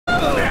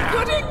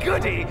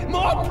goody!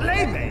 More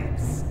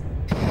playmates!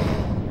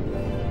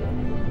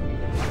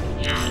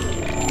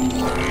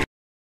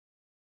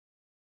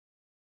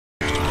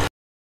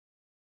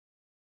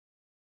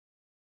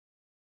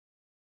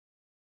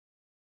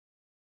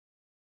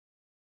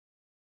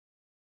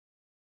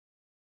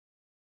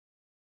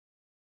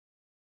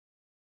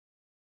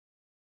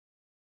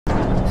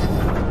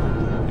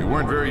 You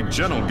weren't very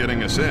gentle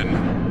getting us in.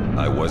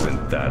 I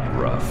wasn't that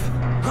rough.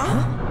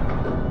 Huh?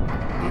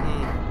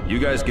 You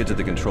guys get to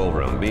the control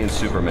room. Me and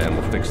Superman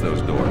will fix those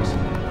doors.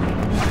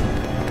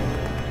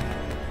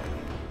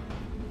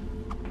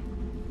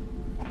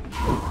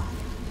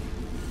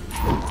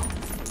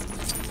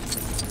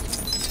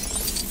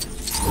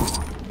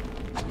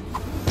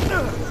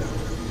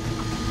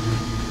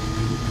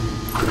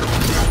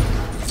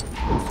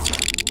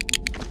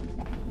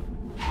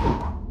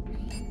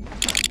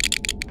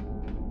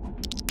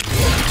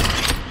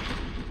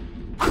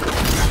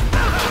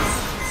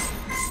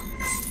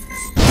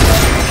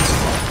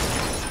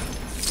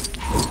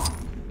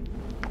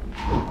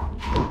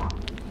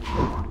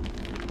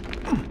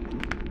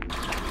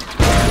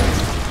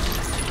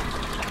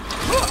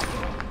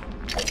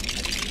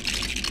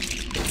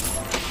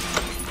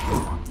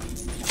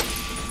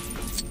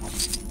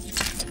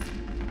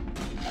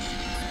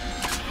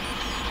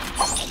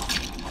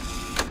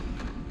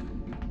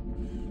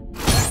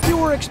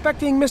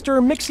 Expecting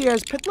Mr.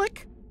 Mixiez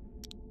Pitlick?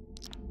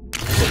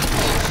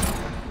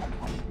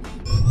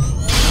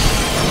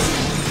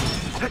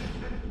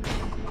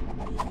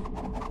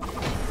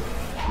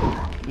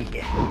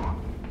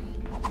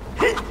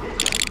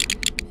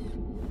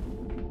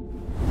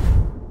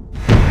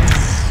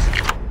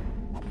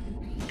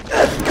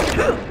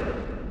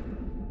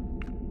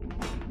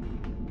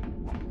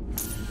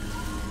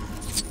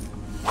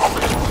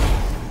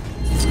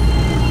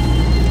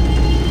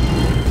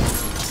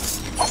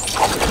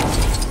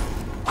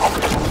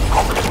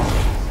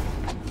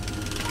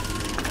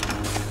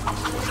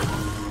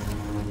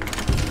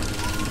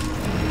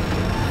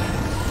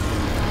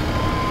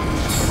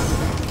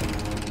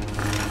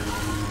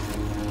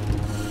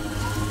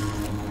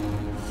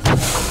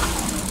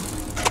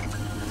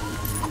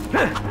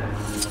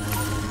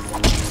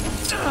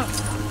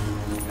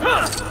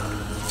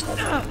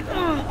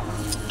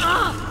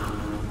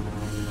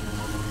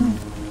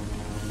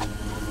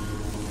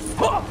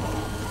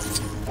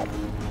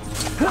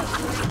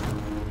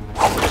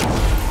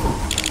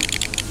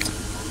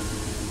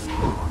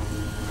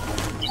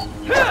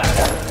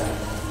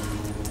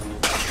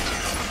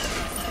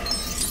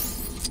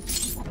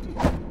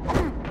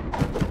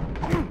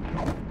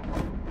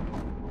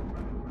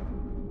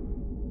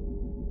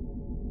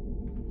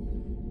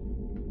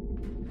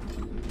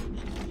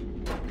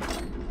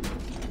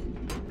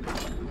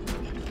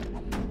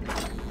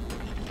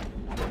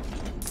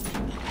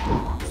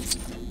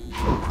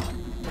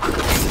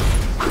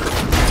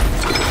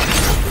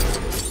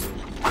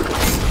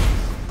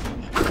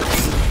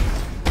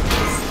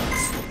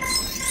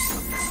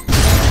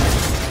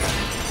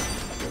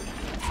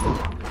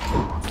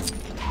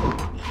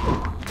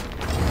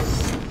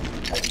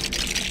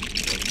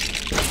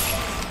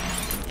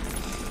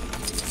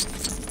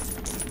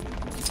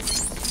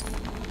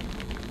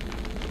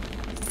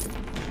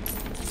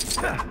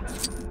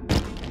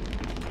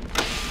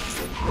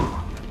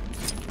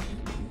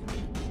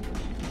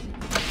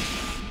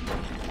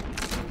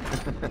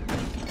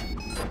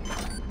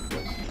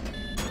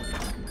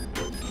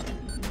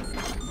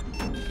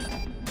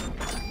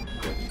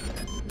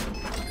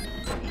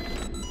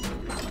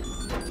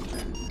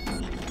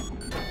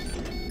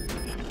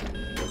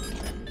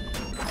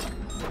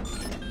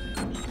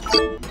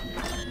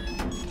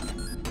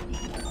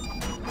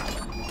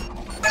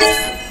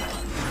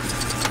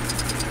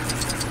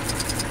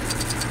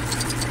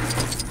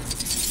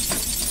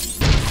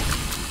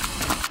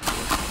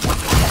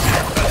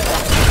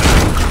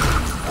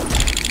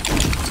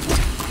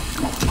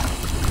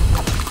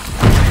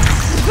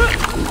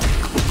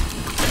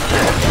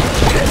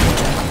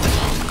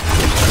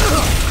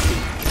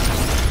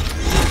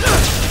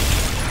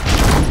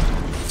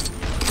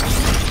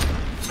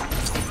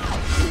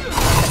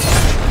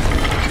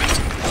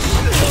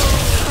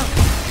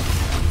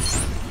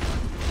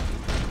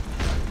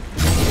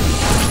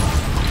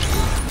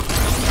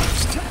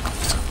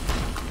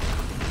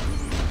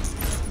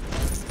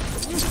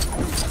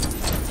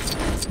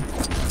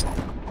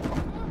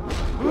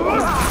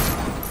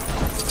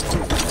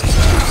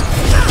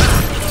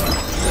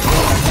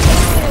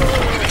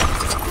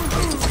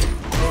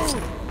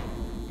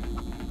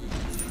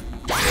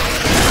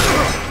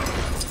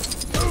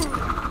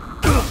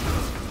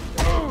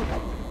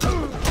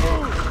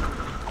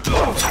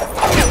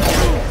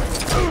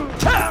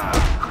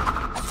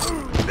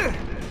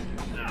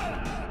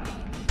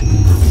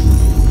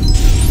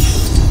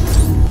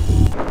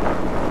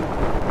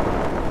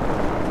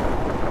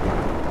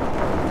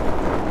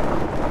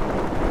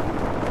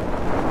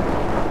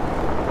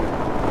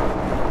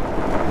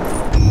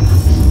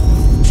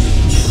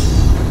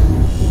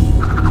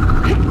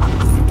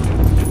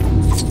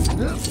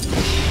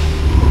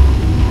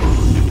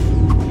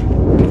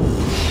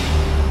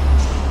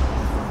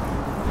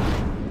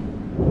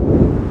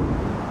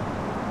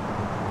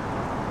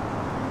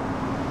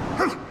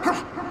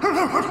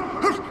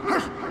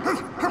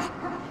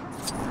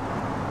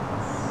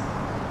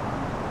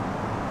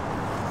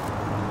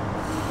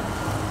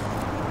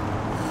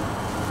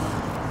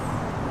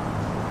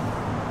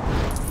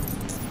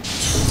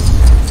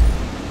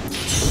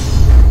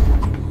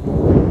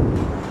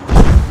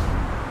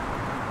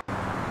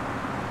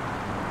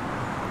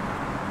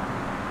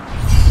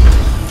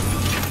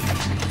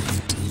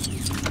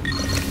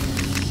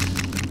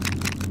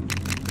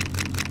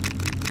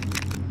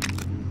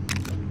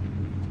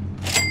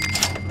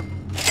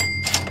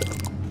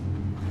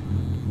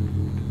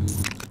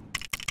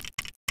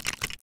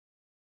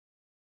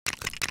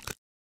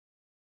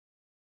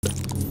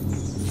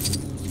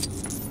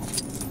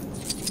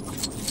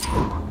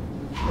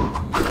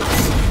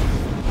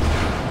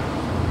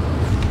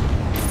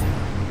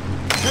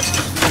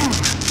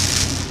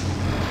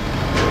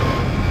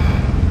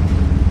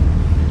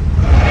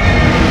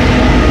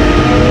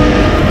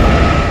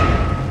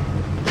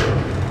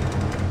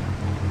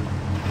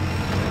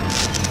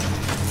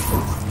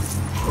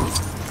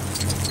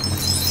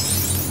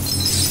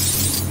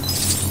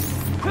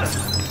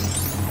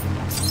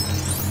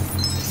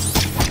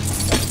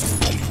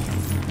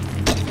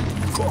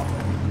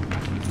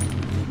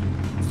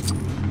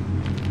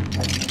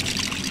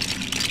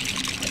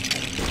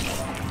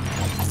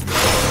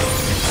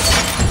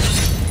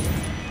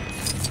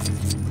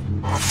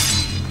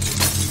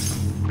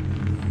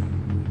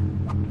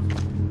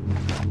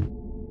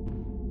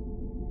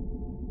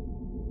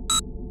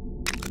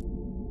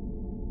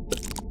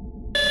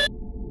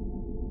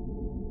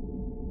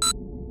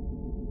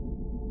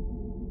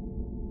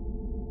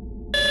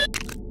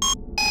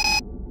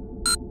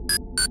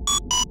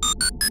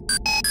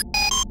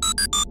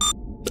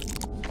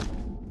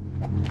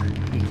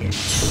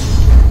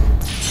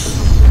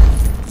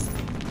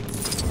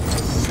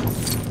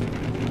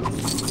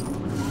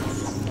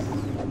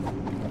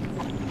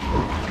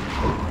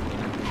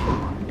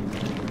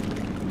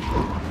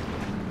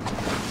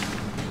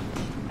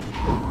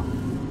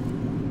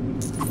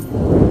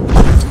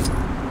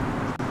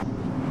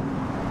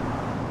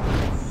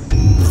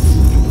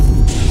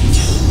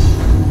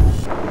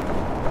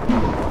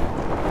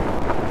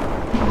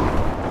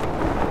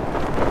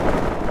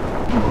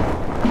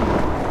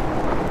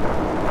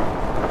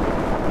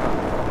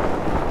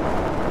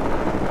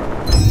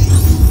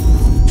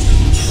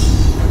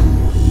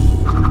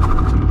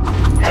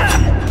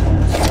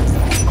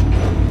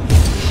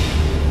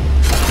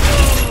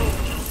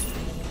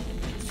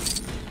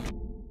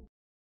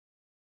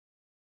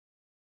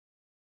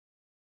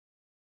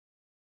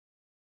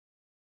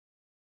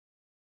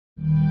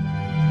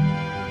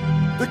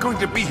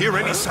 going to be here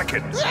any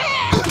second.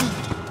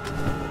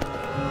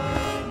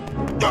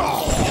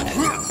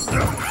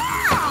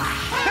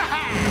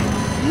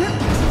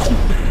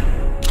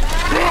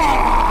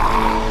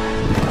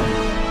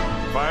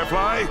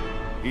 Firefly,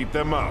 eat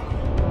them up.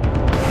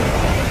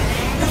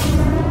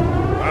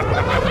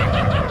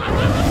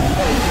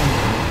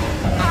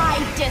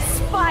 I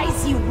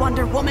despise you,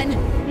 Wonder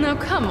Woman! Now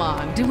come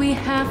on, do we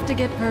have to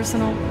get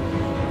personal?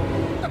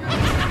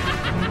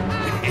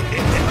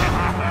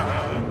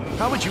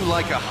 How would you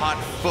like a hot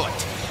foot?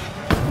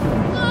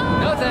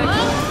 No thanks.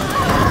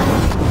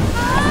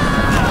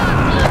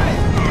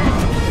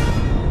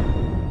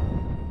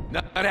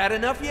 Not had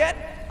enough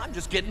yet? I'm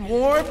just getting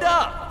warmed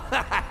up.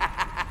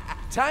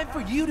 Time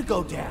for you to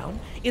go down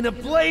in a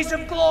blaze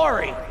of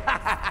glory.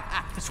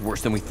 That's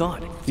worse than we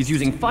thought. He's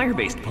using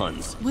fire-based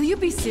puns. Will you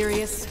be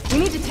serious? We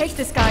need to take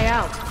this guy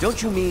out.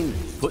 Don't you mean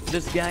put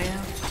this guy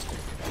out?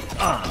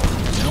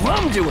 Now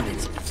I'm doing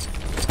it.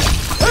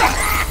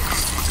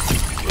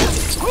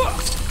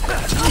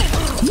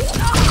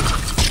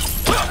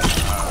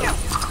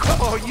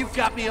 Oh, you've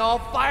got me all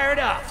fired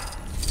up.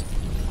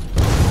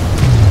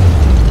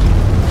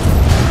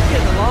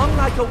 Getting along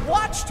like a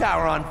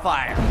watchtower on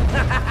fire.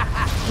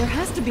 There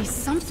has to be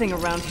something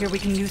around here we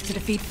can use to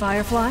defeat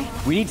Firefly.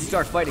 We need to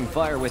start fighting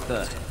fire with,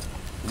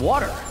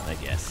 water, I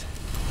guess.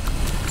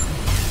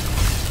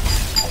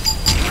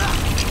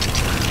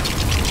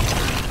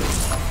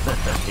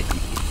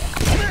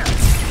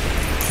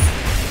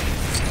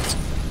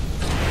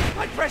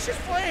 My precious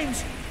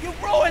flames, you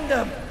ruined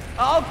them.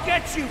 I'll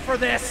get you for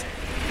this.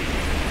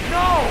 No!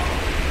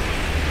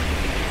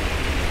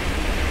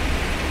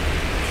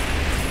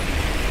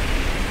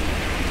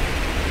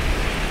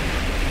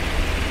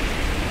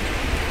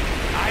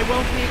 I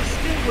won't be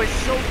extinguished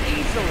so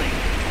easily.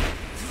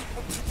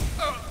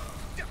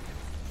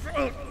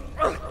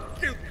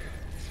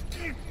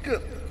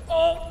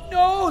 Oh,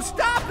 no!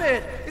 Stop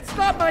it! It's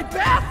not my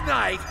bath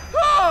night!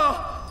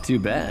 Oh! Too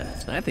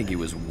bad. I think he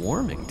was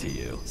warming to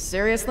you.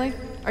 Seriously?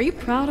 Are you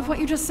proud of what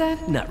you just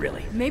said? Not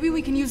really. Maybe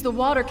we can use the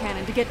water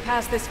cannon to get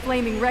past this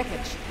flaming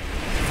wreckage.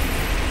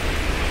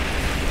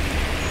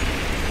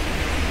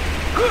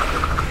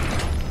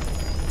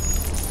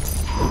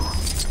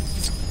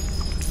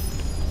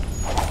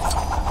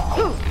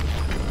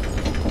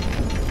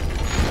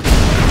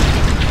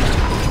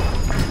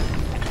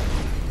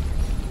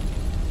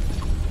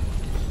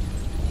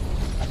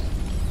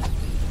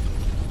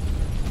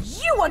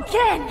 You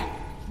again!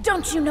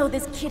 Don't you know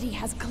this kitty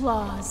has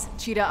claws?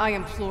 Cheetah, I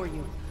implore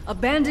you.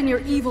 Abandon your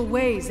evil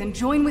ways and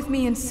join with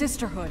me in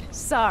sisterhood.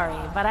 Sorry,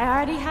 but I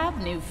already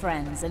have new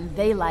friends, and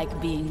they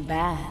like being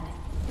bad.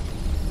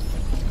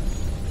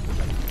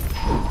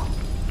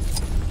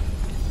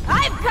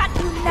 I've got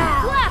you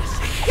now!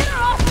 Flash! Get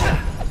her off!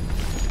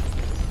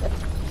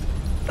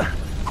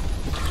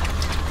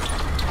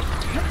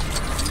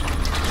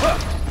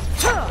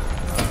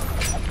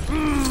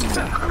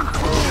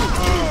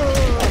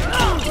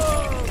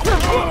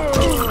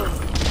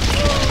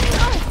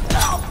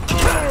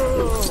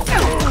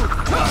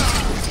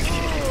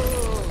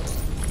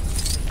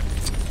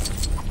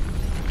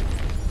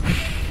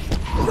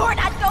 You're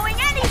not going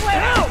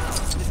anywhere! Ow!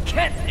 This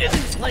cat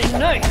isn't playing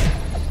nice.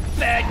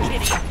 Bad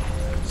kitty.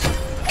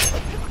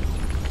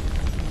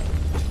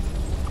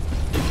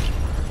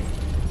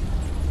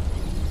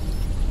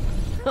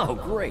 Oh,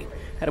 great.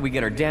 How do we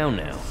get her down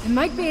now? I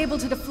might be able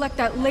to deflect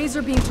that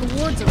laser beam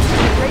towards her with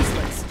my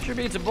bracelets. Sure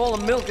beats a bowl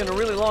of milk and a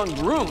really long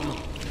broom.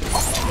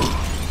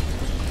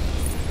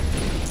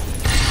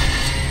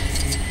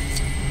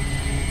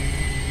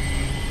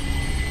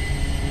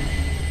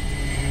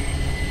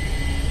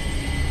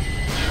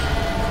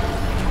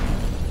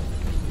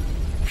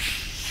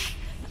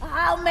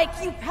 I'll make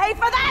you pay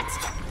for that!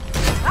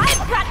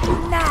 I've got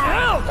you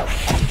now! Ow!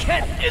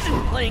 Cat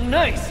isn't playing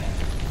nice.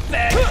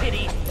 Bad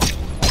kitty.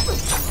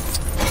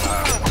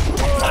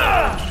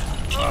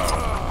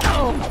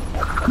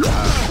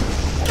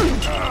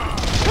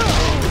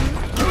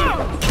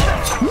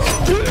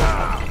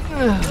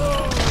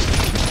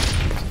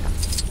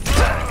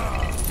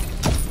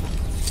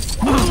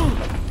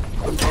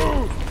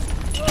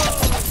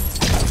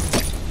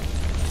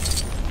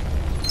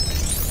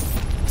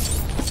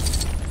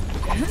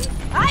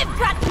 I've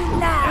got you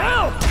now!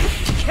 Ow!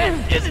 Cat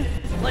isn't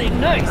playing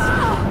nice.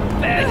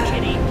 Bad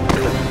kitty.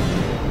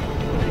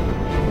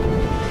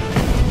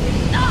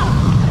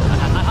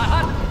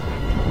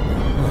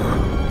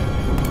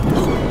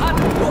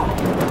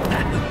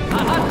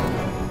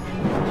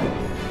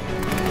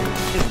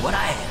 Is what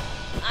I am.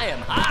 I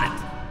am hot.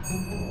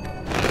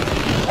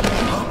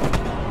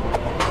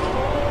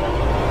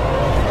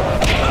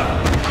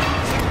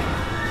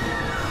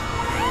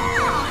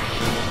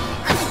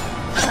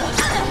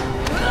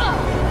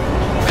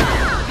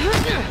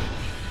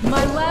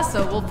 My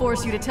lasso will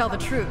force you to tell the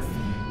truth.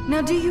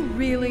 Now, do you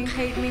really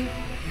hate me?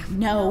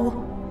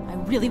 No. I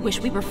really wish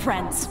we were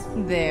friends.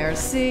 There,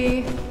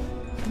 see?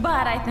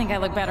 But I think I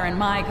look better in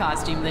my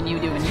costume than you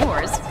do in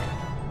yours.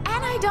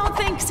 And I don't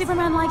think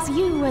Superman likes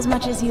you as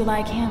much as you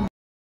like him.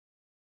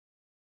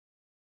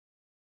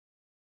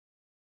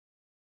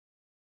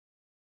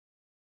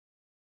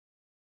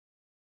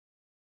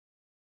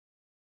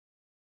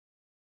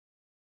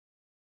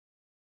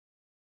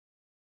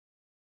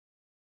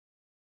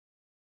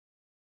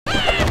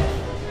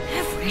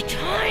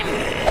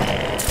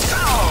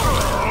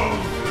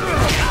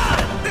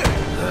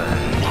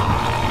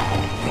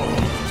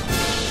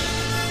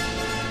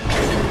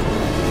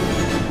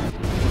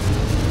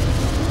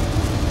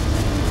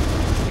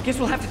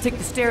 we'll have to take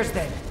the stairs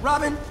then.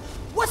 Robin,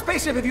 what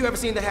spaceship have you ever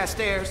seen that has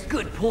stairs?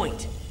 Good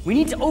point. We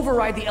need to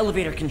override the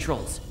elevator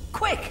controls.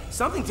 Quick!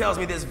 Something tells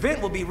me this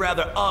vent will be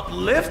rather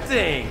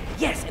uplifting.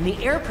 Yes, and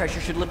the air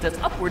pressure should lift us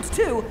upwards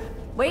too.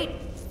 Wait,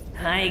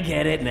 I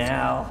get it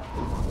now.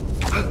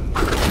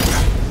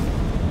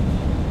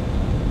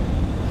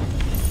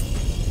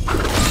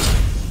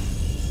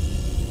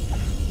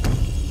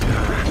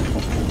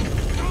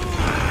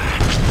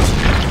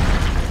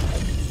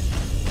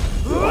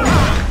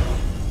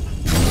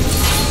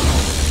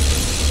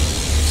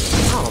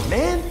 Oh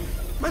man,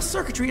 my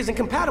circuitry isn't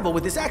compatible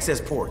with this access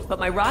port. But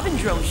my Robin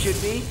drone should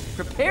be.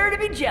 Prepare to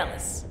be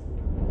jealous.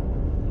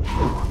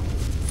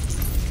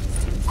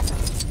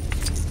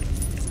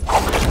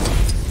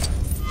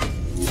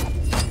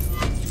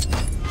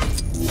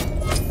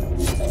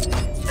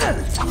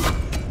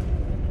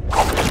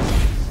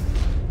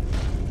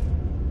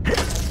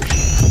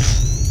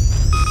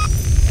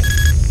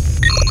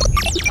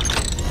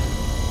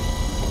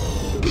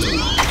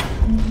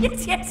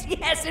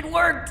 Yes, it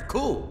worked!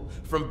 Cool.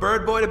 From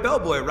bird boy to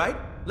bellboy, right?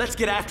 Let's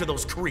get after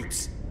those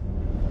creeps.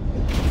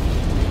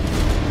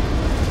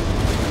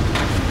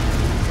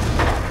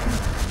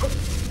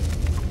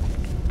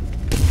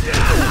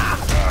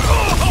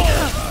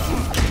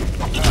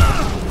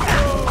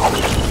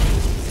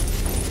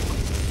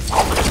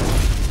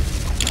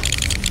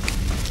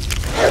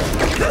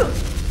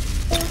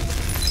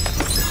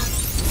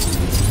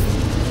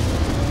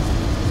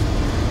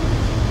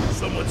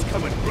 Someone's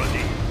coming,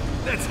 Grundy.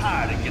 Let's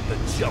hide and get the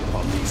jump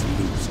on these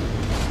losers.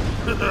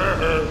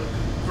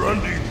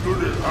 Grundy's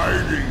good at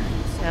hiding.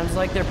 Sounds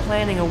like they're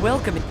planning a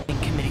welcoming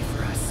committee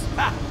for us.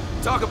 Ha!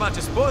 Talk about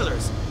your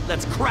spoilers.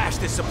 Let's crash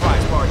this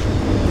surprise party.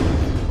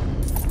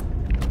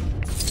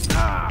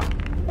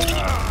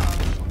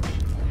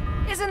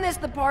 Isn't this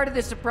the part of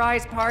the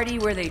surprise party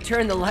where they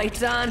turn the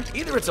lights on?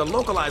 Either it's a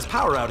localized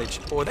power outage,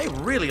 or they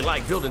really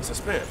like building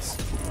suspense.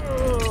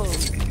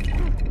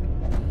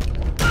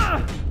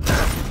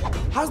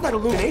 How's that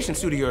illumination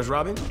suit of yours,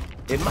 Robin?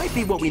 It might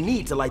be what we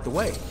need to light the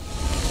way.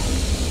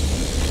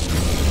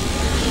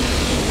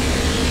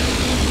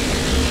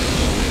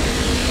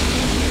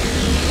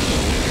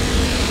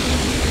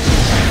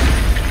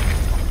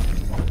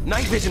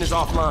 Night vision is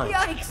offline.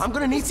 Yikes! I'm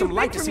gonna need It's some too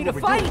light big to for see me what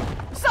to we're fight. doing.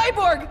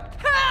 Cyborg,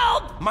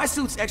 help! My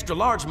suit's extra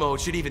large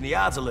mode should even the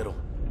odds a little.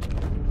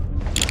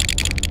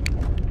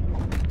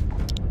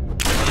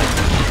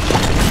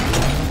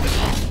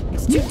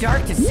 It's too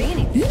dark to see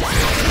anything.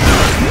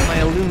 Put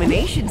my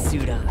illumination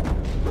suit on.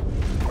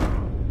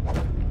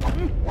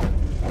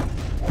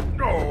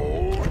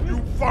 No,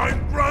 you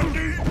find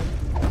Grundy?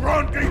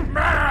 Grundy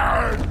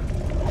mad!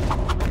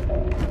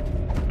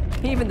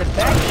 Even the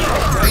back is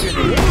brighter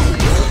than this.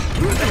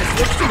 I'm gonna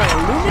switch to my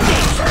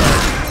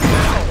illumination.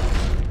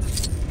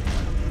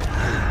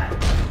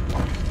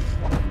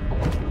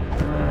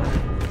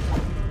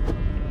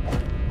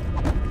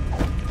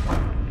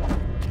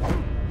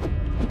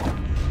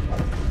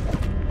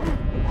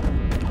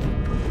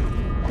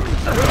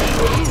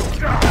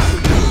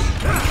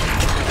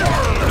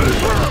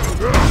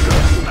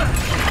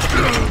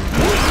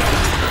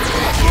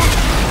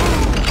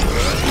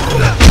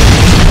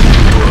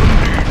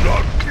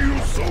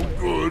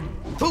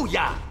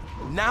 Booyah!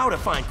 Now to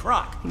find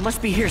Croc. He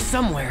must be here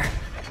somewhere.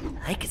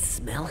 I can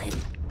smell him.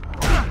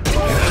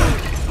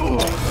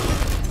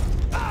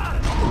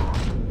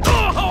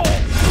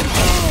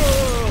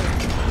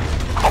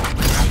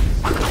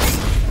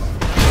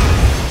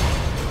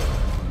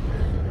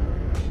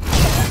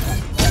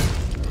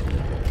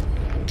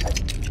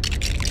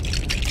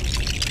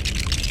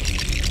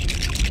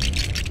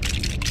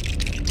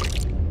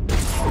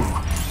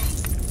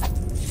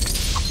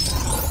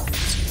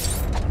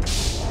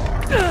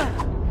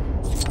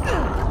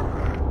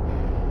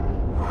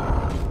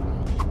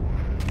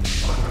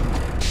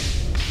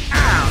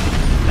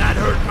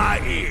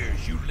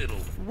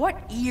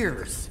 What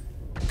ears?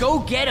 Go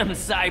get him,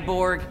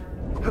 Cyborg!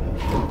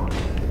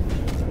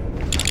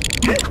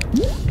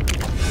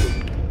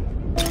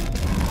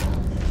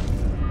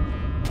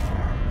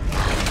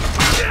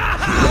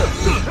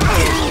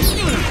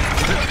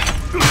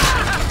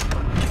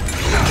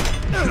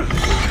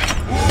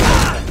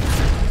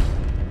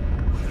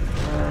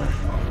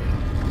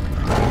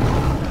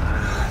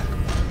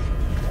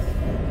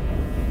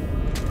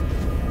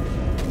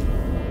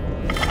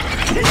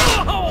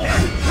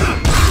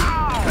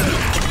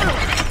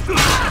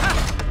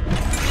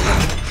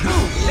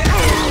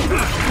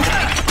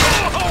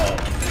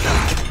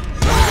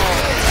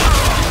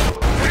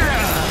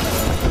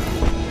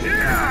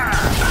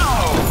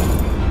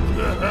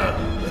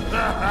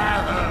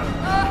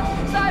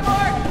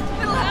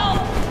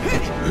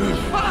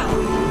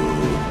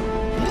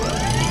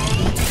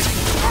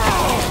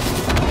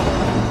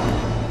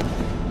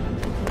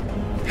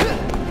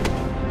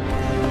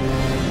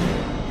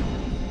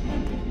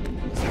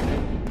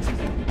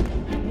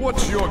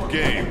 What's your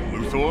game,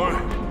 Luthor?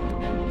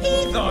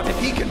 He thought if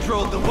he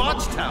controlled the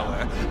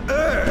watchtower,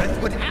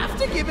 Earth would have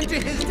to give in to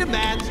his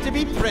demands to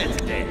be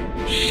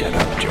president. Shut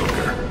up,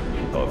 Joker.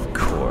 Of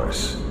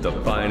course. The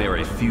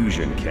binary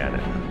fusion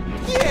cannon.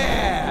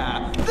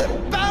 Yeah! The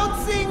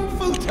bouncing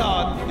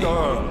futon thing!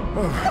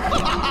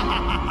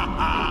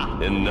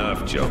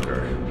 Enough,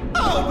 Joker.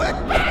 Oh, but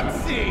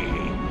Patsy!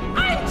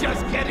 I'm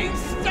just getting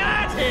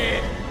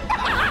started!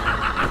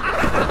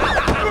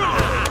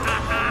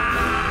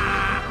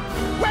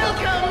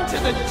 Welcome to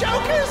the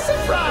Joker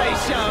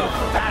Surprise Show,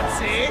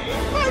 Patsy!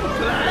 I'm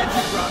glad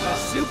you brought a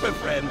super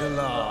friend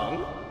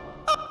along.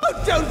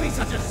 Oh, don't be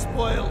such a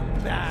spoiled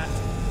bat.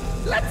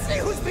 Let's see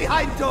who's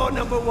behind door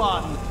number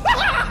 1.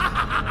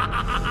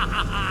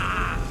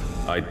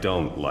 I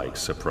don't like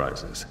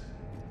surprises.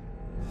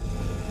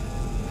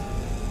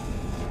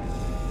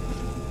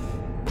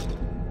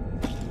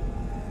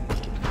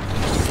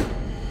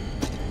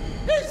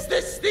 Is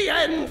this the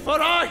end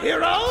for our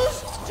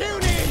heroes?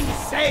 Tune in,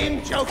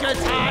 same Joker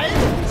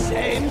time,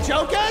 same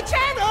Joker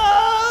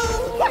channel!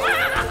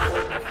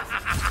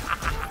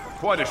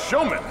 Quite a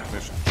showman,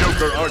 this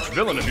Joker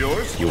arch-villain of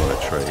yours. You want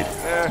to trade?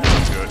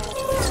 Good.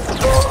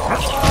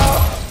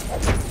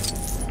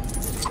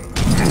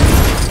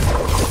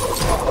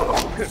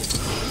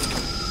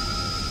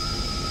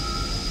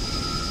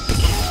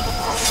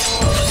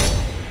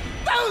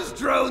 Those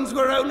drones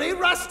were only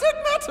rusted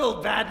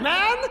metal,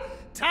 Batman!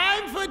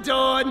 Time for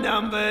door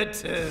number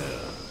 2.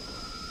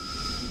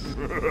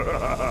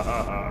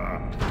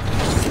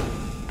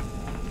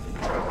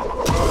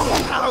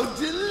 How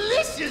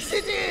delicious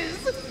it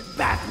is!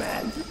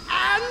 Batman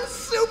and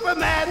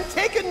Superman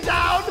taken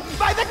down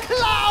by the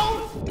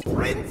Clown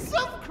Prince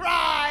of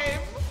Crime!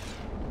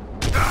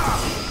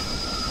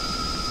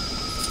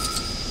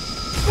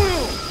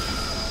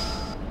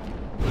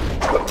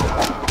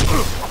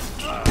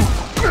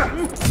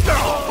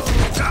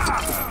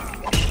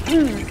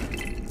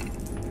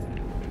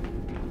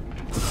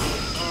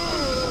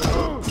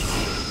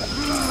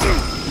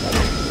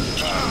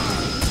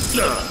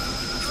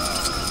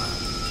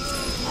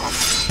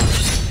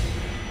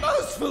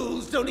 Those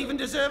fools don't even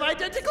deserve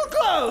identical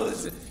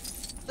clothes!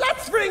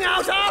 Let's bring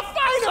out our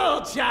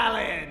final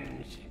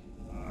challenge!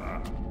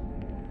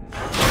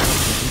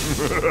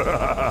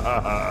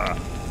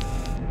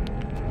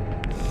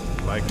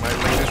 Like my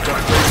latest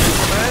upgrade,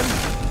 Superman?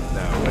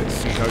 Now let's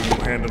see how you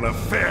handle a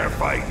fair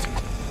fight.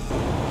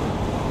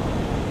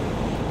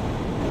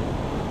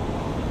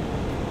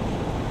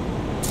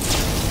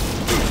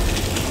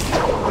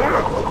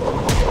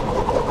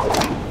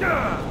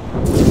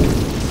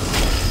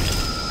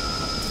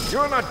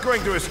 You're not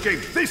going to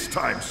escape this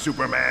time,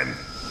 Superman!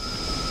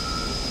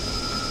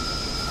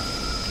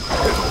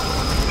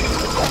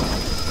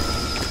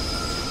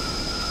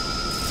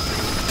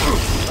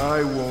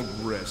 I won't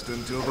rest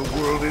until the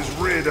world is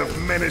rid of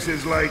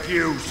menaces like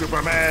you,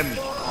 Superman!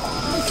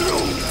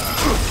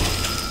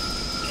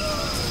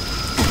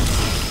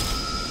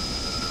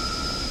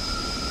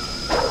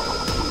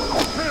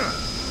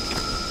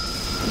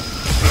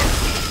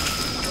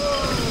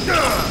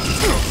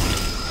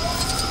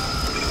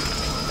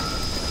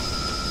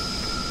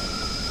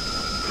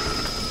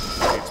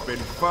 It's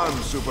been fun,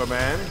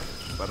 Superman,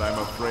 but I'm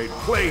afraid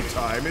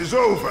playtime is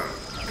over.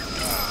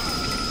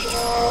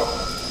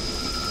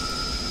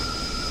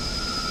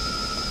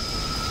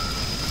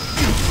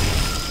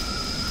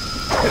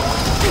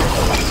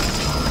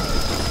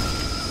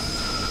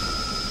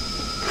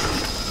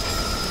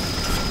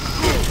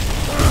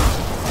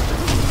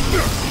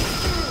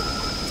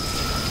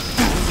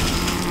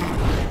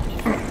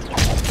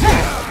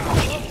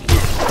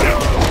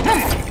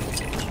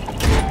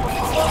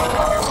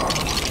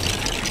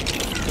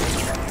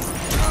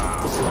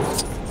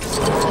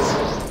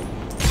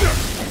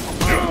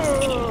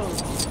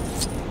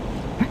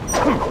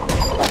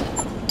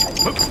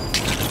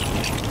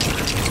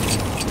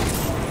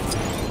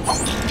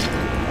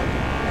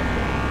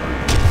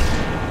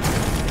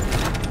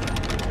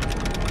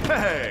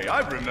 Hey,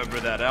 I remember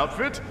that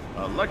outfit.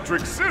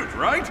 Electric suit,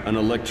 right? An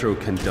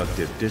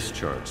electroconductive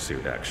discharge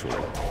suit,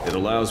 actually. It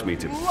allows me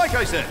to... Like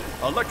I said,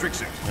 electric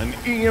suit. An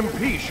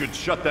EMP should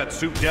shut that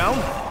suit down.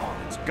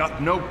 It's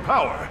got no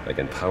power. I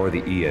can power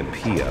the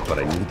EMP up, but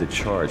I need the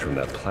charge from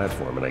that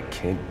platform, and I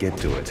can't get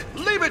to it.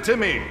 Leave it to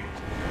me!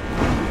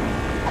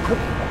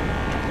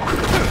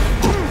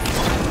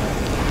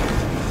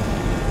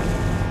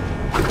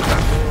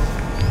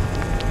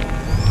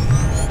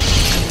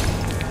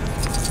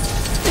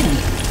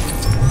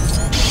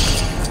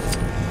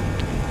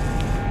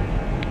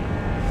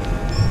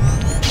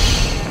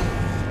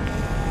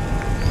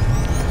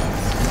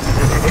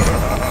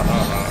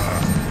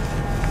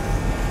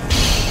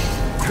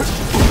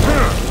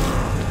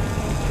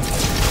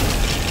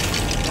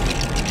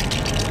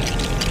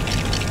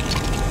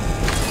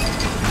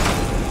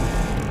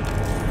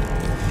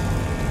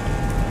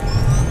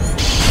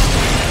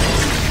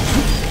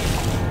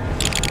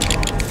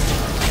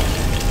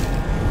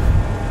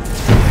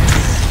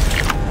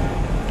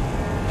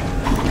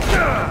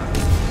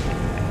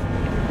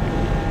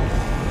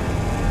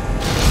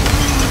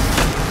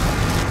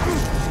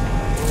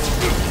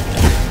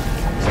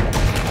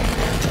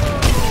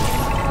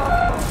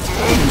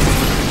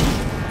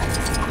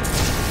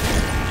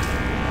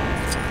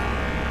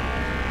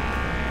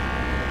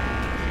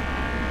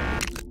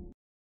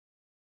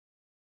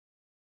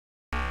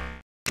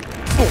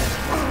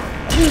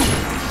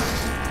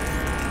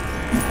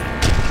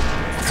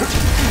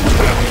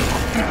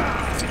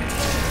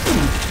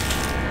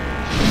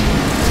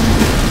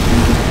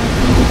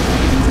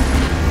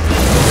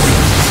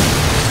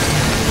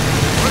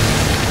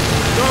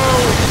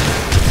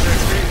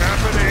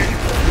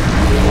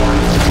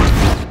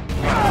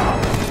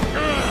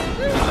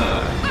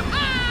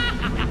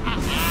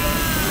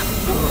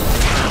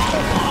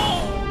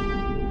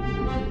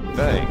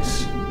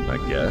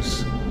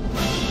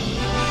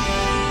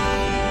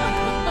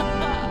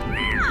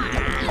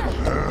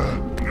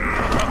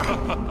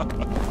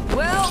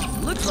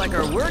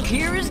 like our work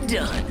here is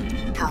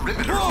done.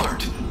 Perimeter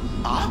alert.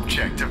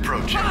 Object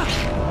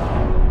approaching.